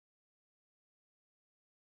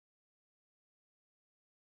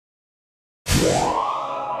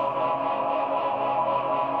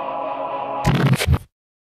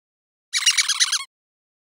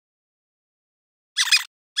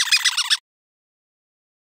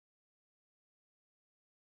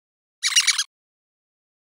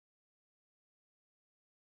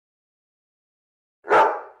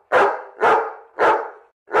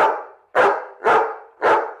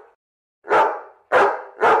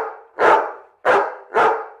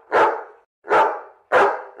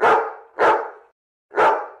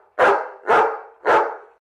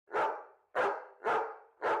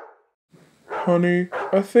Honey,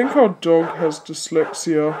 I think our dog has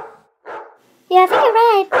dyslexia. Yeah, I think you're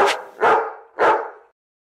right.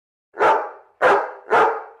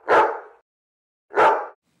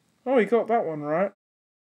 Oh, he got that one right.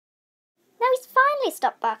 Now he's finally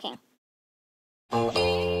stopped barking.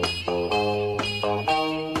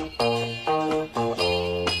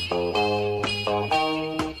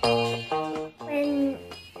 When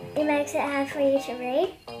it makes it hard for you to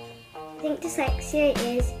read, I think dyslexia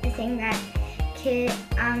is a thing that kids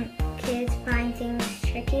find things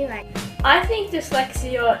tricky. I think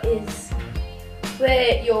dyslexia is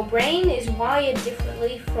where your brain is wired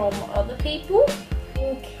differently from other people. I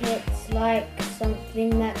think it's like something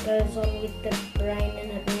that goes on with the brain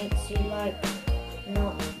and it makes you like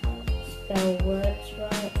not spell words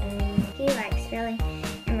right. And he likes spelling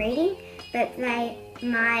and reading, but they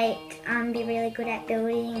might be really good at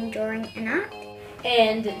building and drawing and art.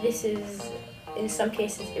 And this is in some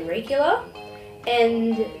cases irregular,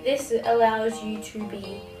 and this allows you to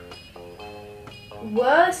be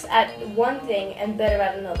worse at one thing and better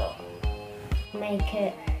at another. make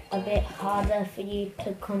it a bit harder for you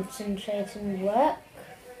to concentrate and work,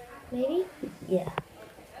 maybe? Yeah.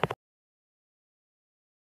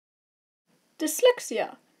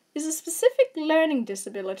 Dyslexia is a specific learning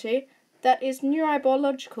disability that is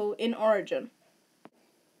neurobiological in origin.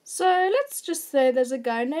 So let's just say there's a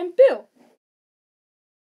guy named Bill.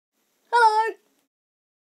 Hello!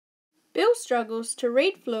 Bill struggles to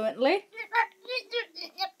read fluently,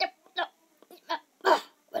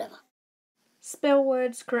 spell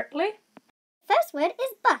words correctly, First word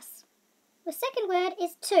is bus. The second word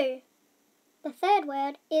is to. The third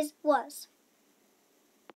word is was.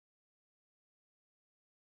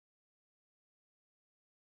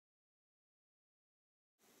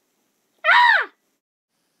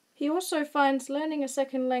 He also finds learning a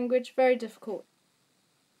second language very difficult.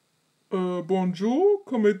 Bonjour,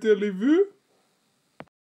 comment allez-vous?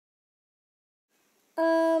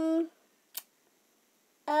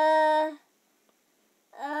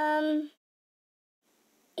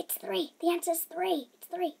 It's 3. The answer's 3. It's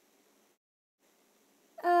 3.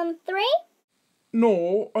 3?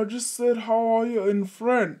 No, I just said how are you in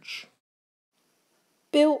French.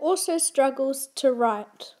 Bill also struggles to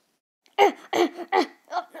write.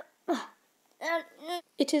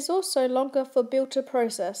 It is also longer for Bill to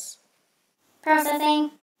process.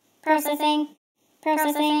 Processing.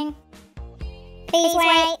 Please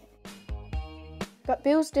wait. But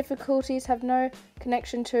Bill's difficulties have no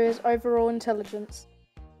connection to his overall intelligence.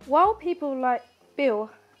 While people like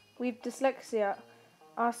Bill with dyslexia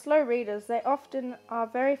are slow readers, they often are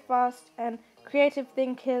very fast and creative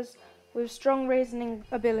thinkers with strong reasoning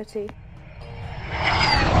ability.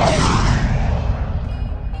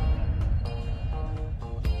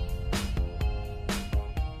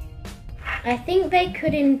 I think they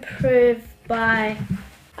could improve by...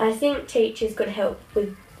 I think teachers could help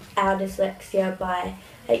with our dyslexia by,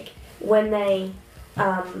 when they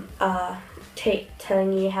are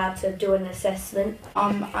telling you how to do an assessment.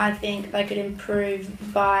 I think they could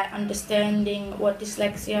improve by understanding what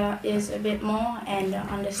dyslexia is a bit more and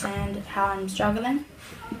understand how I'm struggling.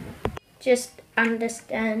 Just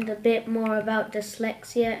understand a bit more about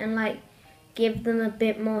dyslexia and give them a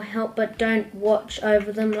bit more help, but don't watch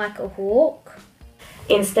over them like a hawk.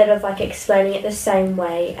 Instead of explaining it the same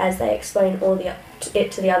way as they explain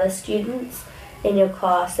it to the other students in your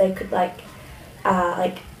class, they could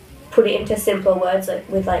put it into simpler words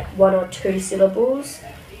with 1 or 2 syllables,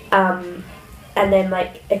 and then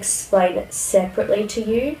explain it separately to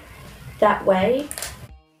you that way.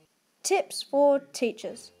 Tips for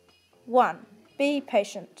teachers. 1. Be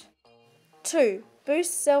patient. 2.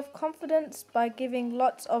 Boost self-confidence by giving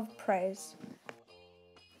lots of praise.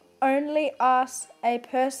 Only ask a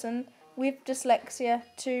person with dyslexia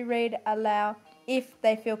to read aloud if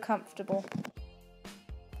they feel comfortable.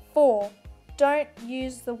 4. Don't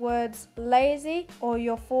use the words lazy or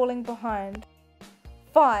you're falling behind.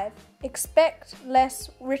 5. Expect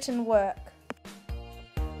less written work.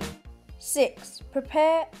 6.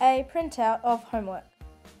 Prepare a printout of homework.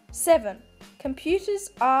 7.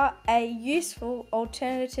 Computers are a useful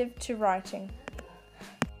alternative to writing.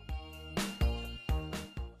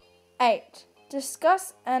 8.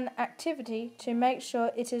 Discuss an activity to make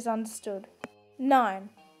sure it is understood. 9.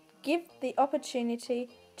 Give the opportunity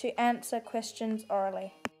to answer questions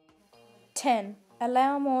orally. 10.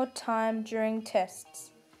 Allow more time during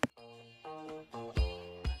tests.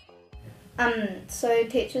 So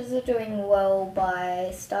teachers are doing well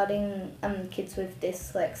by starting kids with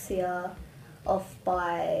dyslexia off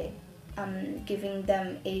by giving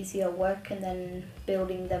them easier work and then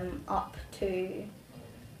building them up to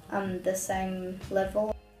the same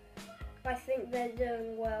level. I think they're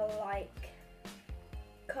doing well, like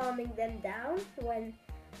calming them down when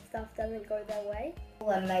stuff doesn't go their way.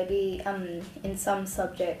 And maybe in some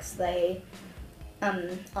subjects they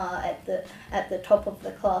are at the top of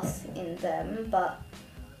the class in them, but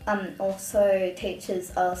also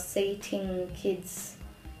teachers are seating kids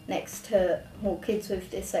next to, well, kids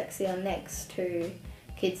with dyslexia next to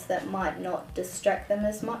kids that might not distract them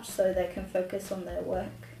as much, so they can focus on their work.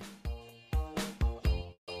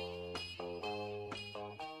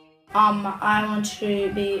 I want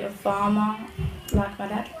to be a farmer like my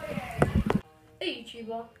dad. A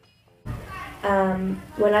YouTuber.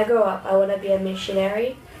 When I grow up, I want to be a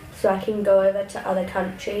missionary, so I can go over to other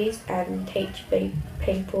countries and teach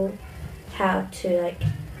people how to like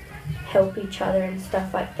help each other and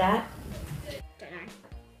stuff like that. Don't know.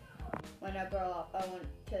 When I grow up, I want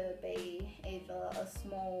to be either a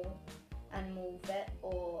small animal vet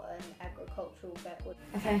or an agricultural vet.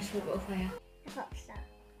 A famous football player. A pop star.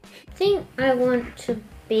 I think I want to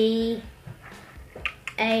be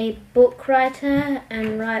a book writer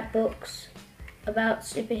and write books about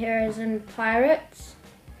superheroes and pirates.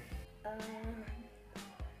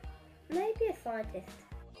 Maybe a scientist.